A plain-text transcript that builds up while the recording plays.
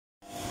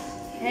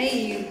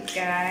Hey you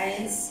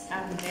guys,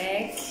 I'm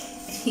back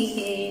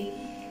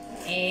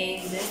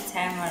and this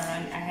time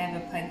around I have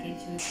a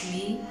package with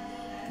me.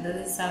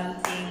 This is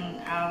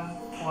something I've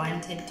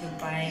wanted to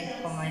buy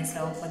for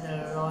myself for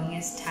the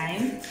longest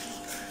time,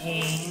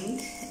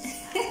 and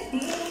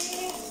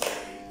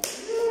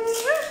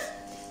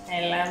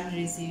I love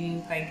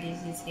receiving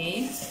packages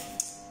here.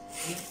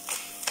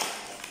 If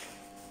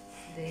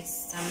there's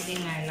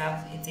something I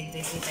love, it's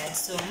exactly that.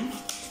 So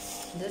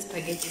this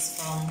package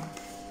is from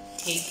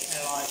Take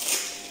a Lot.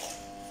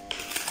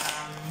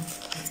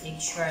 It's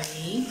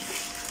actually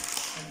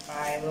a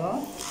Bible.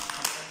 I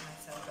bought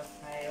myself a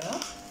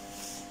Bible.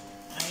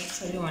 I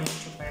actually wanted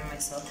to buy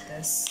myself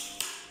this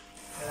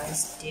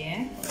last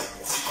year,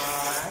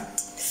 but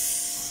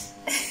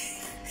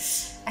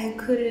I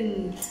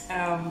couldn't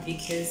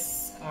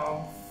because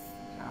of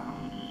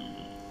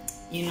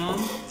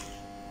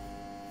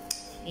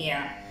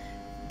yeah.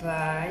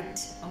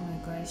 But oh my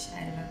gosh,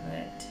 I love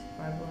it.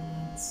 Bible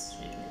needs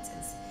read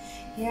letters.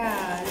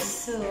 Yeah,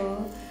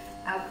 so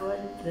I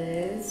bought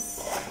this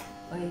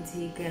on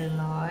Take a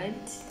Lot.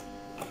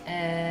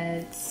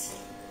 It's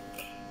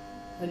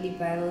Holy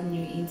Bible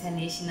New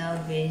International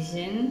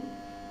Version,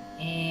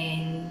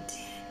 and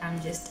I'm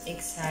just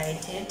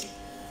excited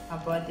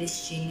about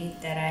this journey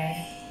that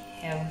I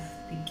have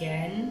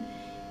begun,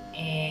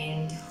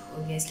 and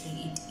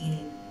obviously it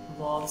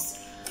involves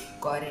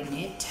God in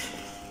it.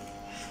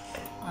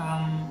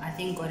 I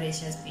think God has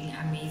just been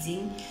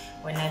amazing.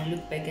 When I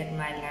look back at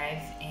my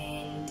life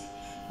and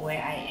where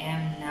I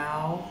am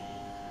now,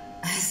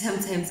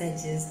 sometimes I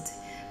just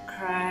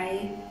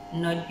cry,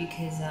 not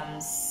because I'm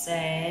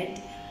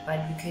sad,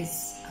 but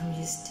because I'm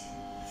just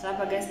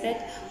flabbergasted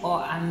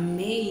or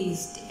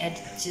amazed at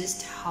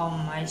just how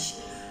much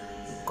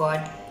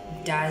God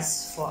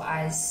does for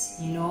us.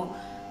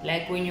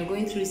 Like when you're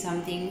going through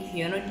something,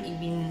 you're not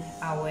even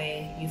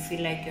aware. You feel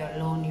like you're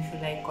alone. You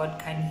feel like God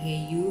can't hear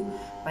you,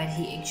 but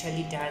He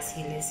actually does.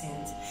 He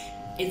listens.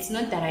 It's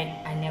not that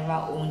I never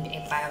owned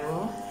a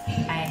Bible.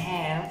 I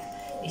have.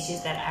 It's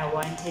just that I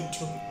wanted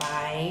to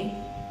buy.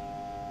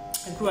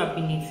 I grew up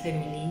in a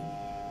family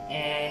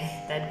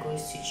that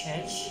goes to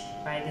church,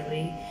 by the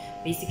way.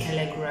 Basically,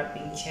 I grew up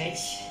in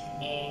church,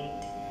 and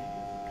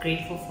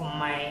grateful to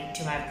my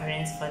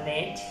parents for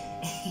that.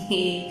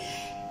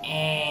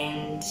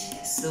 And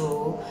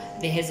so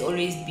there has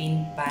always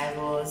been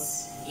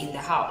Bibles in the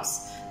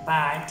house,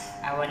 but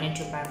I wanted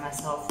to buy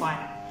myself one.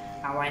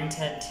 I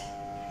wanted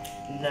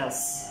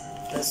this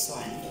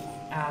one.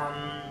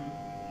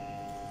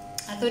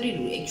 I thought it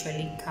would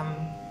actually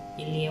come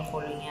in a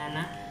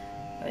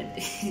but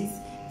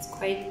it's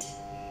quite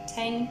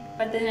tiny,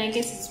 but then I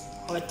guess it's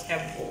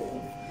portable.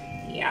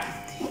 Yeah,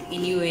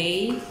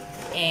 anyway,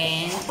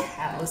 and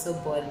I also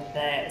bought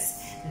this.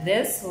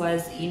 This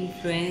was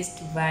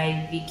influenced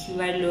by Vicky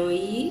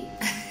Baloyi.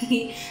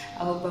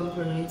 I hope I'm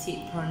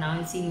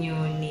pronouncing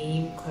your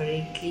name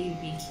correctly.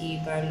 Vicky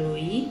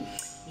Baloyi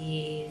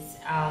is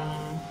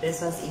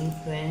this was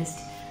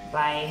influenced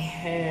by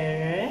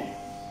her.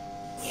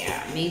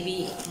 Yeah,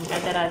 maybe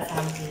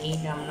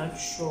I'm not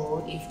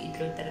sure if it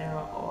looked at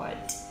her or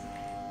what,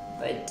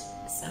 but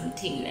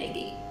something like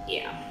it.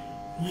 Yeah.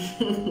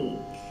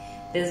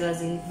 This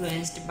was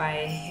influenced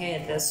by her,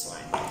 this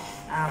one.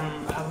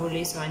 I've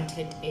always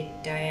wanted a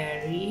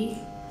diary,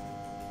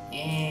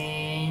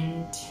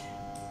 and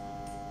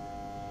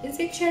it's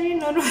actually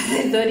not what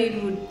I thought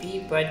it would be,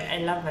 but I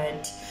love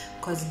it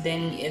because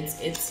then it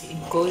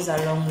goes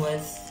along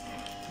with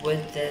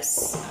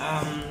this.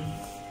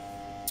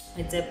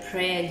 It's a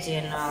prayer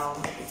journal.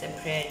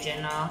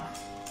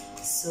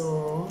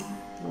 So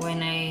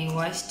when I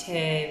watched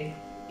her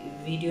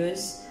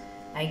videos,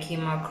 I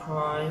came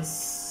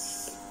across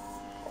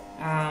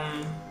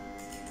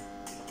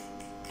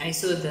I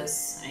saw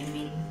this,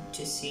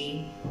 to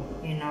see,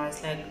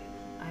 it's like,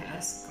 I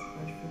asked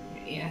God,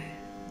 yeah,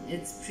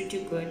 it's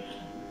pretty good.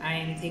 I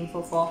am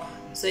thankful for.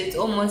 So it's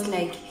almost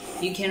like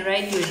you can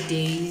write your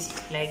days,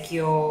 like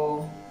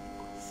your,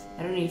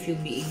 I don't know if you'll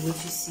be able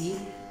to see,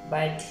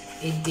 but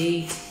a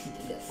day,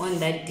 on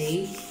that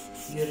day,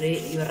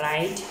 you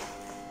write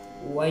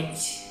what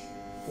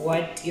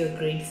you're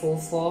grateful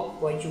for,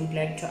 what you would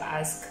like to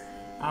ask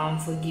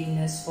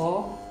forgiveness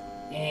for,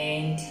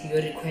 and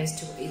your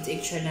request. It's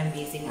actually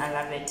amazing. I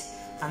love it.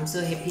 I'm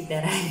so happy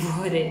that I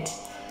bought it.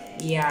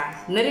 Yeah,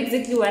 not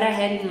exactly what I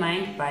had in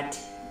mind, but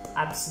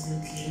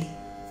absolutely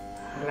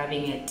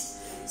loving it.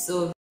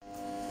 So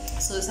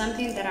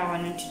something that I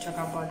wanted to talk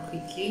about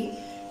quickly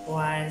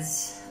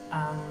was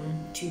I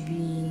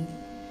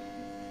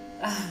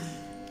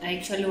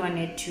actually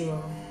wanted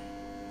to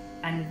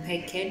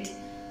unpack it,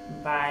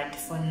 but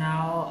for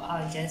now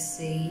I'll just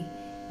say,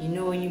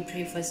 when you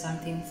pray for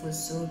something for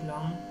so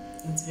long,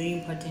 it's very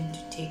important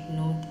to take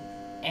note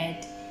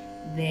at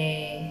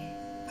the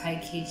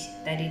package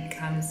that it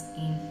comes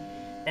in.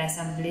 There are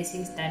some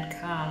blessings that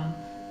come,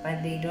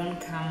 but they don't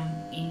come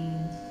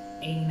in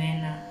a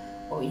manner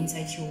or in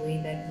such a way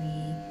that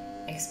we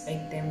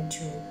expect them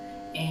to.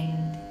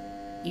 And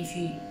if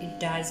it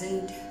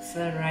doesn't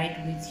feel right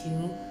with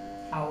you,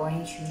 I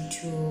want you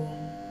to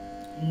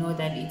know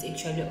that it's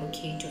actually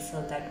okay to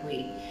feel that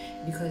way,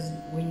 because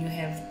when you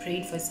have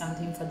prayed for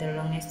something for the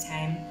longest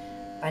time,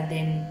 but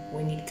then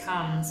when it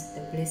comes,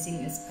 the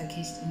blessing is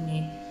packaging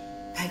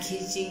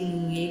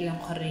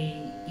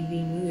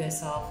even you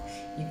yourself,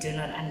 you do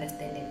not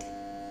understand it.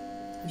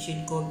 You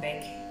should go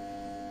back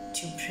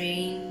to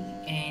praying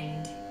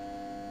and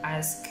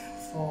ask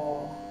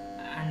for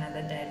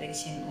another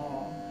direction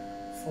or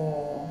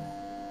for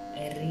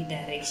a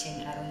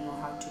redirection. I don't know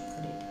how to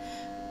put it,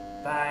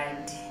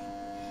 but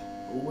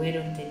word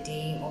of the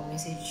day or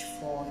message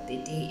for the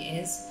day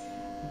is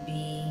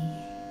be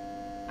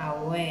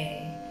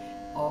aware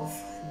of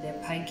the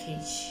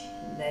package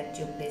that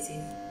your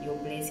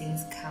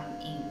blessings come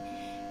in.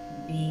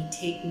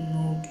 Take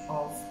note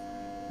of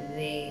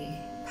the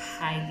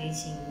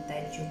packaging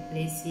that your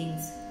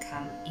blessings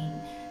come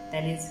in.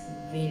 That is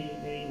very,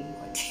 very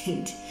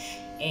important.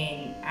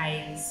 And I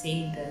am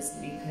saying this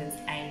because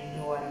I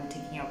know what I'm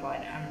talking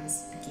about. I'm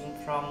speaking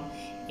from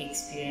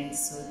experience.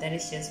 So that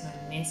is just my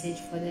message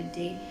for the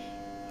day.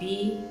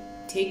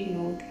 Take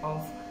note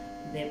of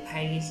the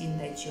packaging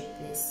that your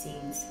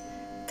blessings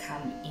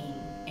come in,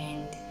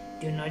 and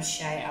do not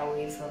shy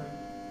away from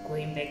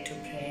going back to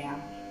prayer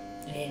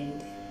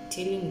and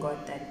telling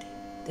God that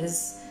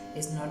this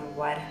is not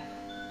what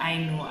I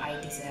know I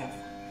deserve.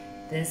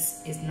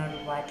 This is not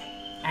what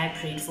I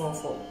prayed for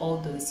all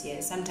those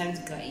years. Sometimes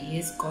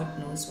God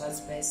knows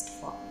what's best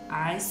for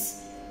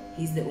us.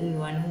 He's the only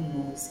one who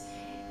knows.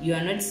 You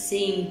are not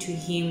saying to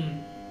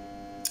him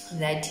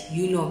that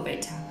you know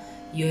better.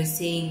 You're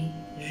saying,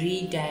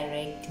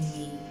 redirect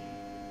me,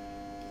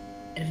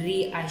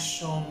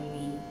 reassure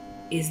me.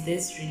 Is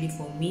this really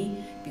for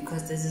me?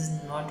 Because this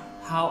is not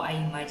how I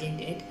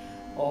imagined it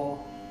or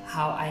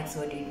how I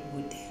thought it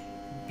would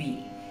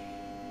be.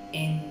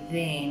 And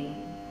then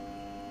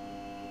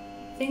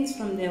things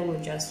from there will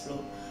just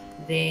flow.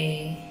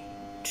 The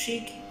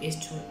trick is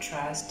to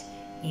trust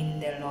in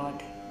the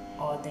Lord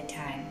all the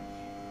time,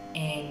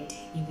 and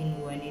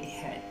even when it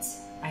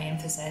hurts. I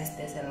emphasize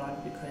this a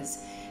lot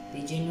because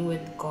the journey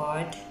with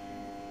God,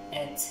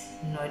 it's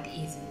not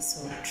easy.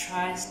 So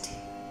trust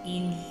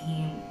in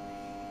him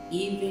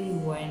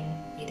even when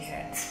it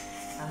hurts.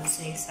 I'm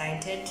so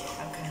excited.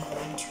 I can't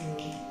wait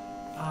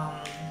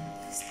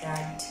to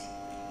start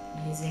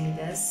using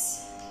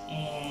this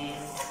and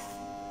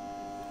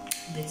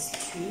this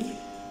too.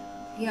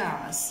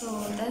 Yeah,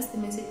 so that's the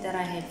message that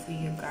I had for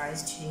you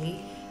guys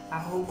today. I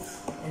hope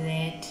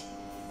that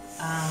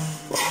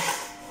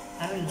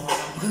I don't know what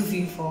I'm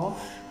hoping for,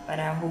 but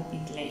I hope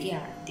it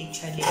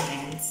actually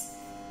lands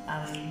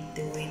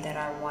the way that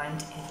I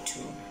want it to.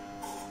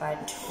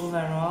 But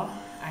overall,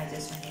 I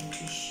just wanted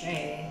to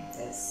share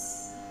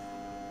this.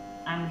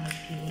 I'm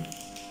happy.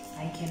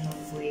 I cannot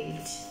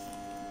wait.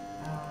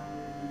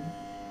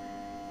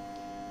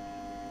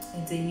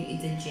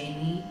 It's a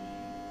journey,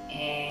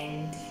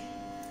 and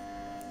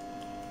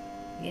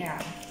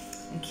yeah.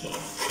 Okay.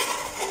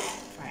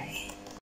 Bye.